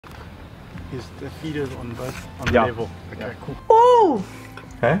Is the feeders on both on level? Okay, cool. Ooh!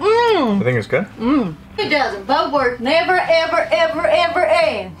 Huh? I think it's good. It doesn't. Boat work never, ever, ever, ever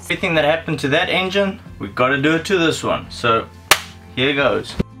ends. Everything that happened to that engine, we've got to do it to this one. So, here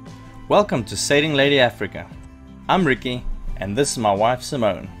goes. Welcome to Sailing Lady Africa. I'm Ricky, and this is my wife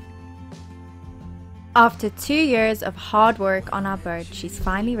Simone. After 2 years of hard work on our boat, she's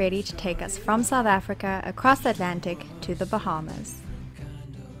finally ready to take us from South Africa across the Atlantic to the Bahamas.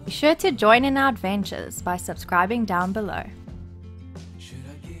 Be sure to join in our adventures by subscribing down below.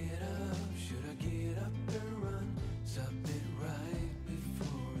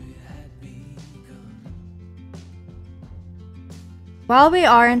 While we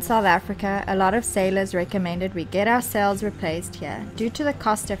are in South Africa, a lot of sailors recommended we get our sails replaced here due to the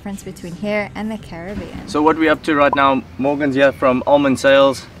cost difference between here and the Caribbean. So what we're up to right now, Morgan's here from Ulman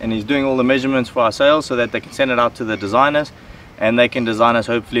Sails, and he's doing all the measurements for our sails so that they can send it out to the designers and they can design us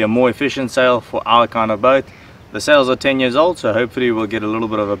hopefully a more efficient sail for our kind of boat. The sails are 10 years old, so hopefully we'll get a little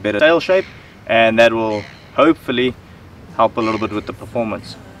bit of a better sail shape, and that will hopefully help a little bit with the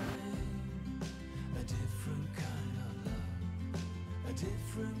performance.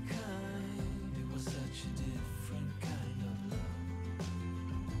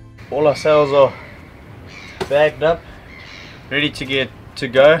 All our sails are bagged up, ready to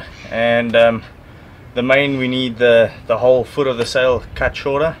go, and the main, we need the whole foot of the sail cut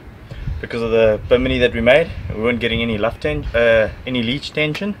shorter because of the bimini that we made. We weren't getting any any leech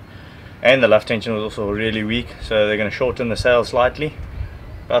tension, and the luff tension was also really weak, so they're going to shorten the sail slightly,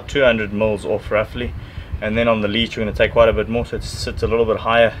 about 200 mils off roughly, and then on the leech we're going to take quite a bit more, so it sits a little bit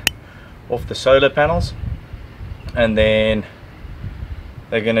higher off the solar panels, and then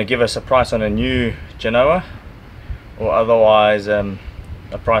they're going to give us a price on a new Genoa, or otherwise a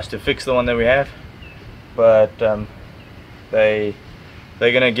price to fix the one that we have. But they're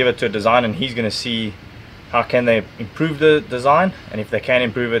going to give it to a designer, and he's going to see how can they improve the design, and if they can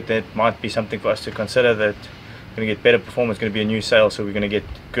improve it, that might be something for us to consider, that we're going to get better performance. It's going to be a new sail, so we're going to get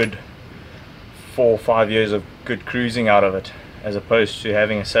good 4 or 5 years of good cruising out of it, as opposed to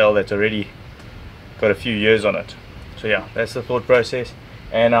having a sail that's already got a few years on it. So yeah, that's the thought process.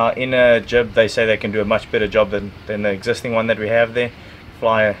 And our inner jib, they say they can do a much better job than the existing one that we have there.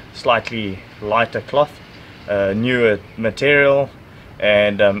 Fly a slightly lighter cloth, newer material,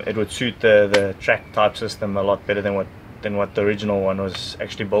 and it would suit the track type system a lot better than what the original one was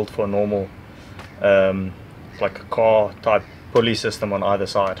actually built for. Normal, like a car type pulley system on either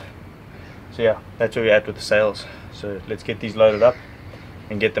side. So yeah, that's where we're at with the sails. So let's get these loaded up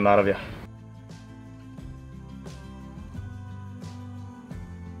and get them out of here.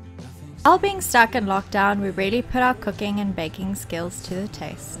 While being stuck in lockdown, we really put our cooking and baking skills to the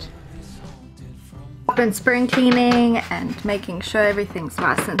test. I've been spring cleaning and making sure everything's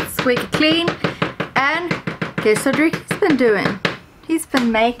nice and squeaky clean. And guess what Ricky's been doing? He's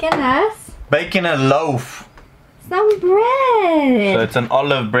been making us baking a loaf. Some bread. So it's an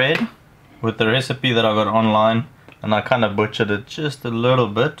olive bread with the recipe that I got online, and I kind of butchered it just a little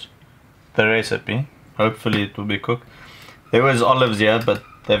bit, the recipe. Hopefully it will be cooked. There was olives here, but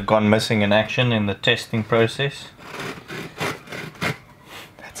they've gone missing in action in the testing process.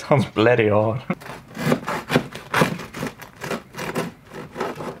 That sounds bloody hard.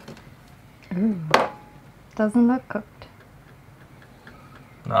 Ooh, doesn't look cooked.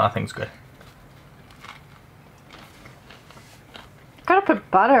 No, I think it's good. Gotta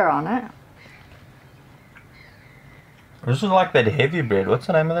put butter on it. This is like that heavy bread. What's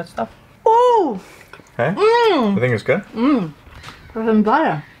the name of that stuff? Ooh! Hey? You think it's good? With some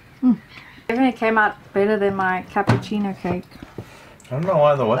butter. Even it came out better than my cappuccino cake. I don't know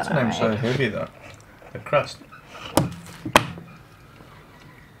why the what's the name so heavy though. The crust.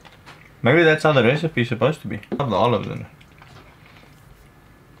 Maybe that's how the recipe's supposed to be. I have the olives in it.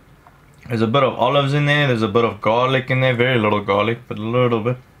 There's a bit of olives in there, there's a bit of garlic in there, very little garlic, but a little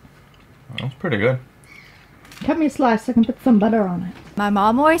bit. That's pretty good. Cut me a slice so I can put some butter on it. My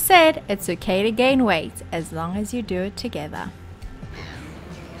mom always said it's okay to gain weight as long as you do it together.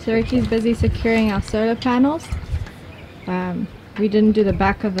 So Ricky's busy securing our solar panels. We didn't do the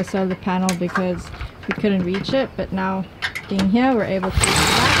back of the solar panel because we couldn't reach it, but now being here we're able to do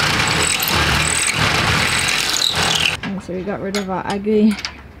that. And so we got rid of our ugly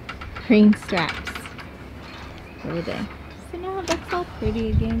green straps over there. So now it looks all pretty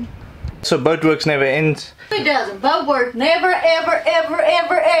again. So boat works never ends. It doesn't. Boat work never, ever, ever,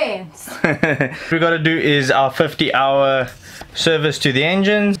 ever ends. What we got to do is our 50-hour service to the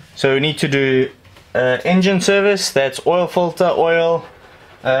engines. So we need to do engine service. That's oil filter, oil,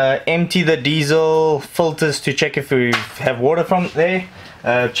 empty the diesel filters to check if we have water from there,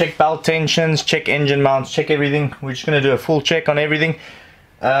 check belt tensions, check engine mounts, check everything. We're just going to do a full check on everything.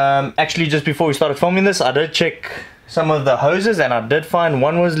 Actually, just before we started filming this, I did check some of the hoses and I did find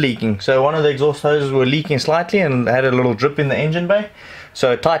one was leaking. So one of the exhaust hoses were leaking slightly and had a little drip in the engine bay.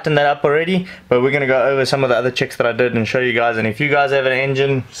 So I tightened that up already, but we're going to go over some of the other checks that I did and show you guys. And if you guys have an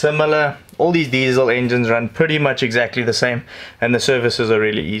engine similar, all these diesel engines run pretty much exactly the same and the services are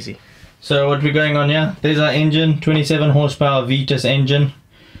really easy. So what we're going on here, there's our engine, 27 horsepower Vetus engine.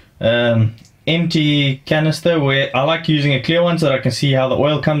 Empty canister, where I like using a clear one so that I can see how the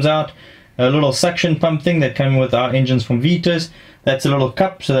oil comes out. A little suction pump thing that came with our engines from Vetus. That's a little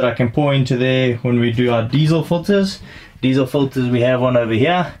cup so that I can pour into there when we do our diesel filters. Diesel filters, we have one over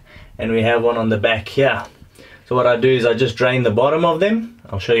here and we have one on the back here. So what I do is I just drain the bottom of them.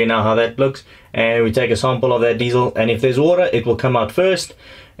 I'll show you now how that looks. And we take a sample of that diesel, and if there's water it will come out first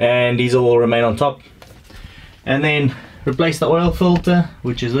and diesel will remain on top. And then replace the oil filter,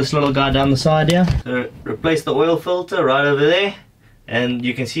 which is this little guy down the side here. So replace the oil filter right over there, and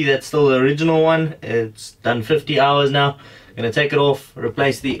you can see that's still the original one. It's done 50 hours now. Gonna take it off,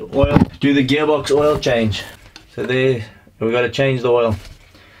 replace the oil, do the gearbox oil change. So there, we've got to change the oil.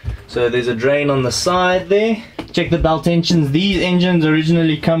 So there's a drain on the side there. Check the belt tensions. These engines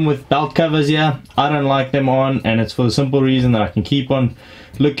originally come with belt covers here. I don't like them on, and it's for the simple reason that I can keep on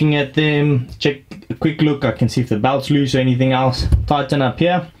looking at them. Check a quick look, I can see if the belt's loose or anything else. Tighten up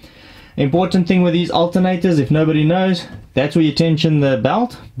here. Important thing with these alternators, if nobody knows, that's where you tension the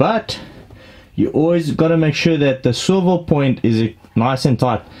belt, but you always got to make sure that the swivel point is nice and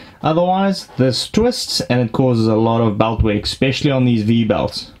tight. Otherwise this twists and it causes a lot of belt wear, especially on these V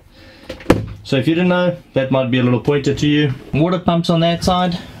belts. So if you didn't know, that might be a little pointer to you. Water pumps on that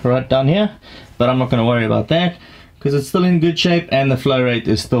side right down here, but I'm not going to worry about that because it's still in good shape and the flow rate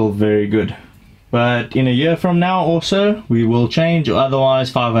is still very good. But in a year from now or so we will change, or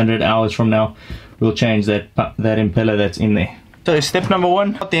otherwise 500 hours from now we'll change that impeller that's in there. So step number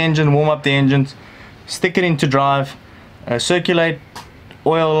one, the engine, warm up the engines, stick it into drive, circulate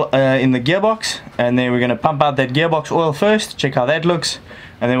oil in the gearbox, and then we're going to pump out that gearbox oil first, check how that looks,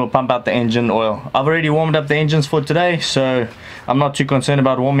 and then we'll pump out the engine oil. I've already warmed up the engines for today, so I'm not too concerned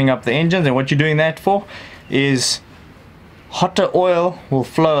about warming up the engines. And what you're doing that for is hotter oil will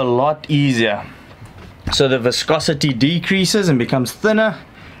flow a lot easier, so the viscosity decreases and becomes thinner,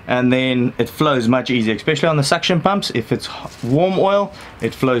 and then it flows much easier, especially on the suction pumps. If it's warm oil,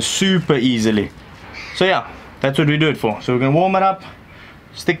 it flows super easily. So yeah, that's what we do it for. So we're going to warm it up,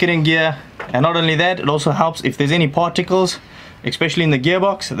 stick it in gear, and not only that, it also helps if there's any particles, especially in the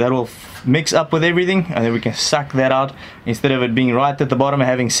gearbox, that will mix up with everything, and then we can suck that out instead of it being right at the bottom and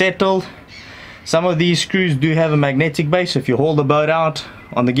having settled. Some of these screws do have a magnetic base, so if you hold the boat out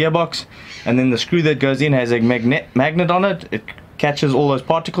on the gearbox and then the screw that goes in has a magnet on it, it catches all those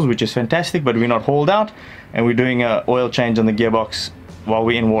particles, which is fantastic, but we're not hauled out and we're doing an oil change on the gearbox while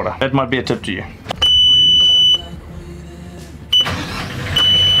we're in water. That might be a tip to you.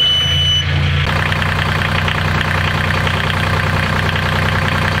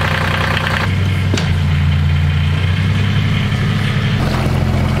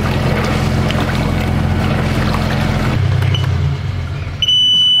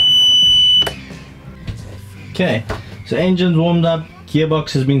 Okay, so engine's warmed up,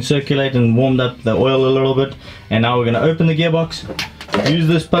 gearbox has been circulated and warmed up the oil a little bit, and now we're going to open the gearbox, use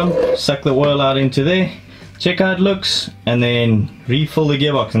this pump, suck the oil out into there, check how it looks, and then refill the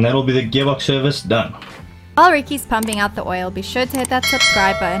gearbox, and that'll be the gearbox service done. While Ricky's pumping out the oil, be sure to hit that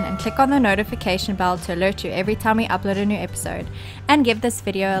subscribe button and click on the notification bell to alert you every time we upload a new episode, and give this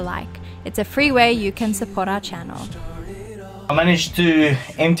video a like. It's a free way you can support our channel. I managed to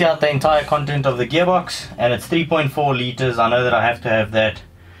empty out the entire content of the gearbox, and it's 3.4 liters. I know that I have to have that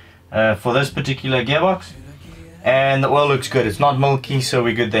for this particular gearbox, and the oil looks good. It's not milky, so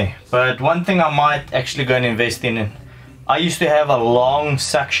we're good there. But one thing I might actually go and invest in, I used to have a long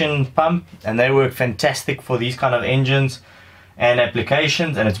suction pump and they work fantastic for these kind of engines and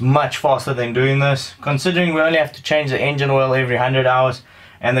applications, and it's much faster than doing this. Considering we only have to change the engine oil every 100 hours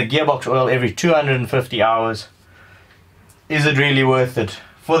and the gearbox oil every 250 hours, is it really worth it?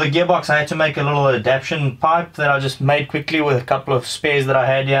 For the gearbox I had to make a little adaptation pipe that I just made quickly with a couple of spares that I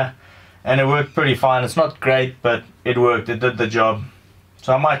had here, and it worked pretty fine. It's not great, but it worked, it did the job.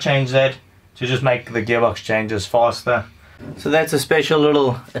 So I might change that to just make the gearbox changes faster. So that's a special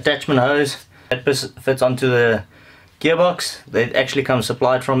little attachment hose that fits onto the gearbox. They actually come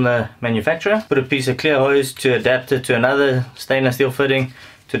supplied from the manufacturer. Put a piece of clear hose to adapt it to another stainless steel fitting,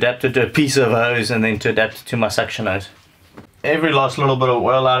 to adapt it to a piece of hose, and then to adapt it to my suction hose. Every last little bit of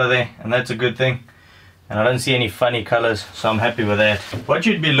oil out of there, and that's a good thing. and I don't see any funny colors, so I'm happy with that. What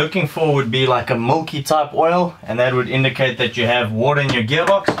you'd be looking for would be like a milky type oil, and that would indicate that you have water in your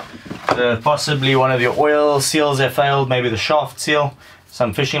gearbox. Possibly one of your oil seals have failed, maybe the shaft seal.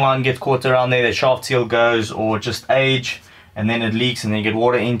 Some fishing line gets caught around there, the shaft seal goes, or just age, and then it leaks and then you get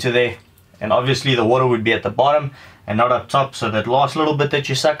water into there. And obviously the water would be at the bottom and not up top, so that last little bit that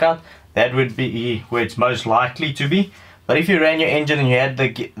you suck out, that would be where it's most likely to be. But if you ran your engine and you had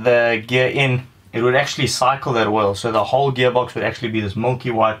the gear in, it would actually cycle that oil, so the whole gearbox would actually be this milky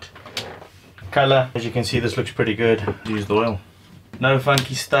white color. As you can see, this looks pretty good. Use the oil. No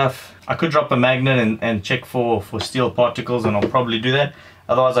funky stuff. I could drop a magnet and check for steel particles, and I'll probably do that.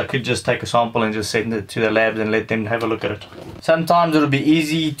 Otherwise I could just take a sample and just send it to the labs and let them have a look at it. Sometimes it'll be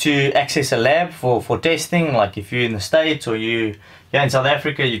easy to access a lab for testing, like if you're in the States or you're in South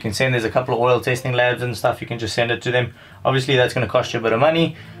Africa, you can send, there's a couple of oil testing labs and stuff, you can just send it to them. Obviously that's going to cost you a bit of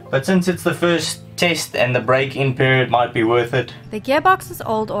money, but since it's the first test and the break-in period might be worth it. The gearbox's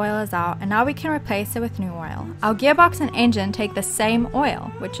old oil is out, and now we can replace it with new oil. Our gearbox and engine take the same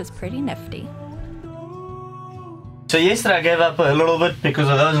oil, which is pretty nifty. So yesterday I gave up a little bit because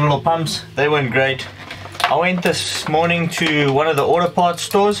of those little pumps. They weren't great. I went this morning to one of the auto parts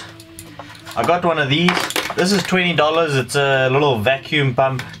stores. I got one of these. This is $20. It's a little vacuum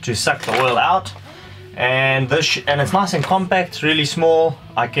pump to suck the oil out. And it's nice and compact, really small.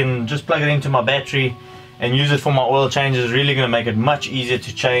 I can just plug it into my battery and use it for my oil changes. It's really going to make it much easier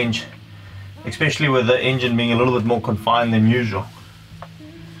to change, especially with the engine being a little bit more confined than usual.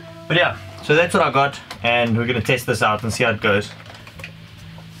 But yeah, so that's what I got, and we're going to test this out and see how it goes.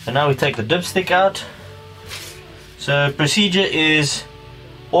 So now we take the dipstick out. So procedure is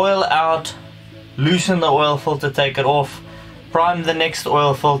oil out, loosen the oil filter, take it off, prime the next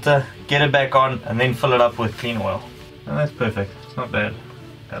oil filter, get it back on, and then fill it up with clean oil. And that's perfect. It's not bad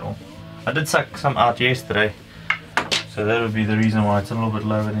at all. I did suck some out yesterday, so that would be the reason why it's a little bit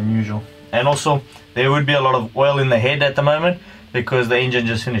lower than usual. And also there would be a lot of oil in the head at the moment because the engine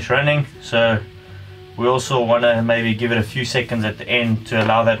just finished running, so we also want to maybe give it a few seconds at the end to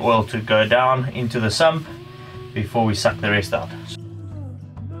allow that oil to go down into the sump before we suck the rest out.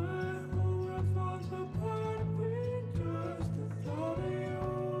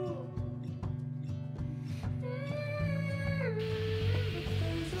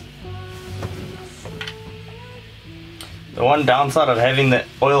 The one downside of having the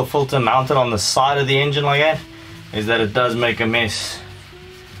oil filter mounted on the side of the engine like that is that it does make a mess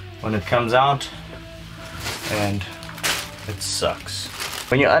when it comes out, and it sucks.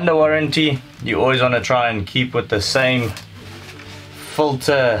 When you're under warranty, you always want to try and keep with the same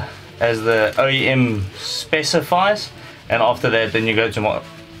filter as the OEM specifies, and after that then you go to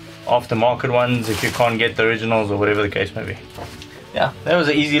aftermarket ones if you can't get the originals or whatever the case may be. Yeah, that was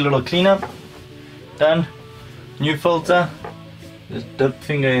an easy little cleanup. Done. New filter. Just dip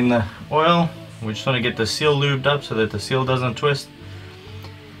finger in the oil. We just want to get the seal lubed up so that the seal doesn't twist.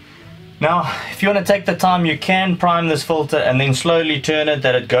 Now if you want to take the time, you can prime this filter and then slowly turn it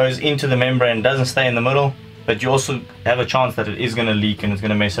that it goes into the membrane, doesn't stay in the middle, but you also have a chance that it is going to leak and it's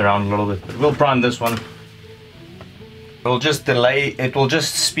going to mess around a little bit. But we'll prime this one. It will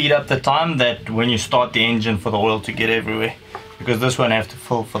just speed up the time that when you start the engine for the oil to get everywhere, because this won't have to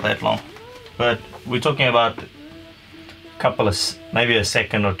fill for that long. But we're talking about maybe a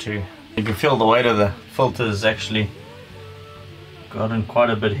second or two. You can feel the weight of the filter is actually gotten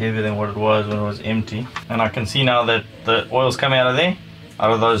quite a bit heavier than what it was when it was empty. And I can see now that the oil's coming out of there,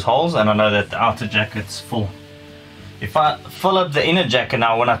 out of those holes, and I know that the outer jacket's full. If I fill up the inner jacket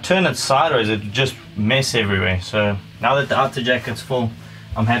now, when I turn it sideways, it just mess everywhere. So now that the outer jacket's full,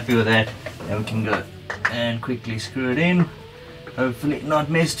 I'm happy with that. And we can go and quickly screw it in. Hopefully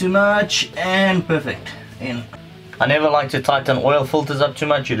not mess too much, and perfect. In. I never like to tighten oil filters up too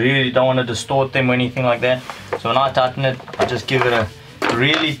much. You really don't want to distort them or anything like that. So when I tighten it, I just give it a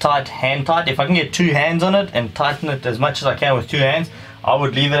really tight hand tight. If I can get 2 hands on it and tighten it as much as I can with 2 hands, I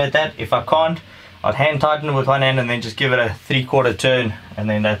would leave it at that. If I can't, I'd hand tighten it with one hand and then just give it a 3/4 turn, and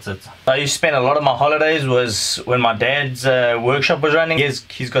then that's it. I used to spend a lot of my holidays was when my dad's workshop was running.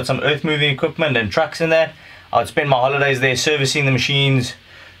 He's got some earth moving equipment and trucks in that. I'd spend my holidays there servicing the machines,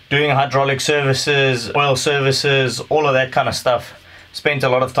 doing hydraulic services, oil services, all of that kind of stuff. Spent a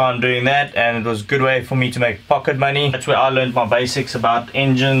lot of time doing that, and it was a good way for me to make pocket money. That's where I learned my basics about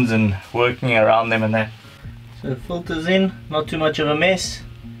engines and working around them and that. So filters in, not too much of a mess.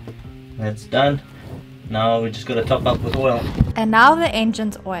 That's done. Now we just got to top up with oil. And now the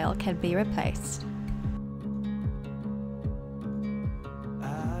engine's oil can be replaced.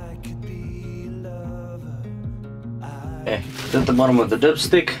 Okay, at the bottom of the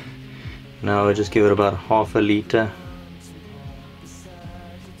dipstick, Now we'll just give it about half a liter.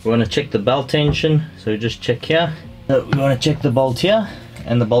 We want to check the belt tension, so just check here. So we want to check the bolt here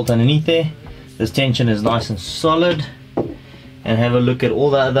and the bolt underneath there. This tension is nice and solid. And have a look at all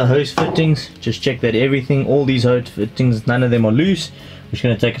the other hose fittings. Just check that everything, all these hose fittings, none of them are loose. We're just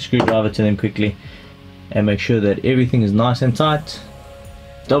going to take a screwdriver to them quickly and make sure that everything is nice and tight.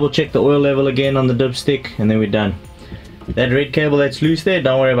 Double check the oil level again on the dipstick, and then we're done. That red cable that's loose there,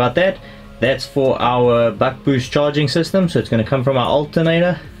 don't worry about that. That's for our buck boost charging system, so it's going to come from our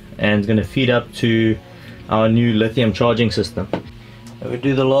alternator and it's going to feed up to our new lithium charging system. And we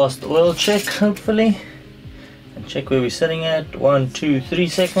do the last oil check, hopefully. And check where we're sitting at. 1, 2, 3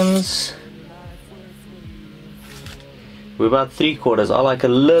 seconds. We're about 3/4. I like a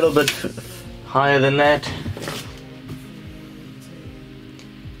little bit higher than that,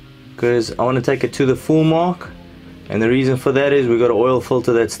 because I want to take it to the full mark. And the reason for that is we've got an oil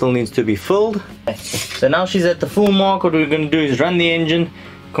filter that still needs to be filled. So now she's at the full mark. What we're going to do is run the engine,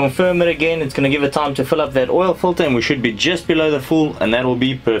 confirm it again. It's going to give it time to fill up that oil filter, and we should be just below the full, and that will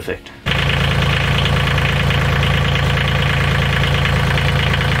be perfect.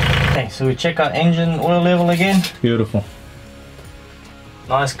 Okay, so we check our engine oil level again. Beautiful.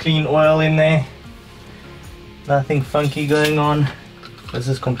 Nice clean oil in there. Nothing funky going on. This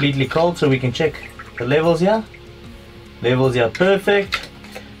is completely cold, so we can check the levels here. Levels here perfect.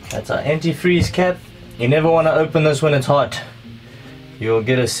 That's our antifreeze cap. You never want to open this when it's hot. You'll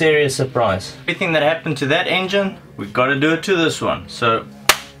get a serious surprise. Everything that happened to that engine, we've got to do it to this one. So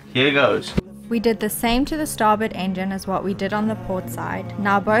here goes. We did the same to the starboard engine as what we did on the port side.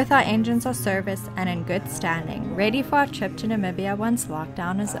 Now both our engines are serviced and in good standing, ready for our trip to Namibia once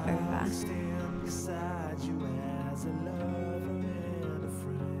lockdown is over.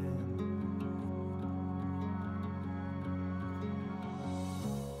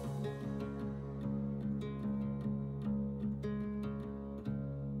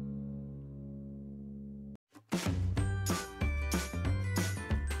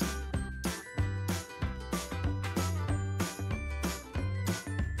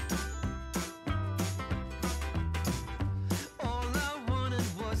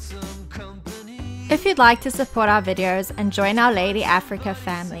 If you'd like to support our videos and join our Lady Africa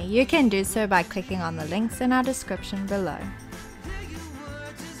family, you can do so by clicking on the links in our description below.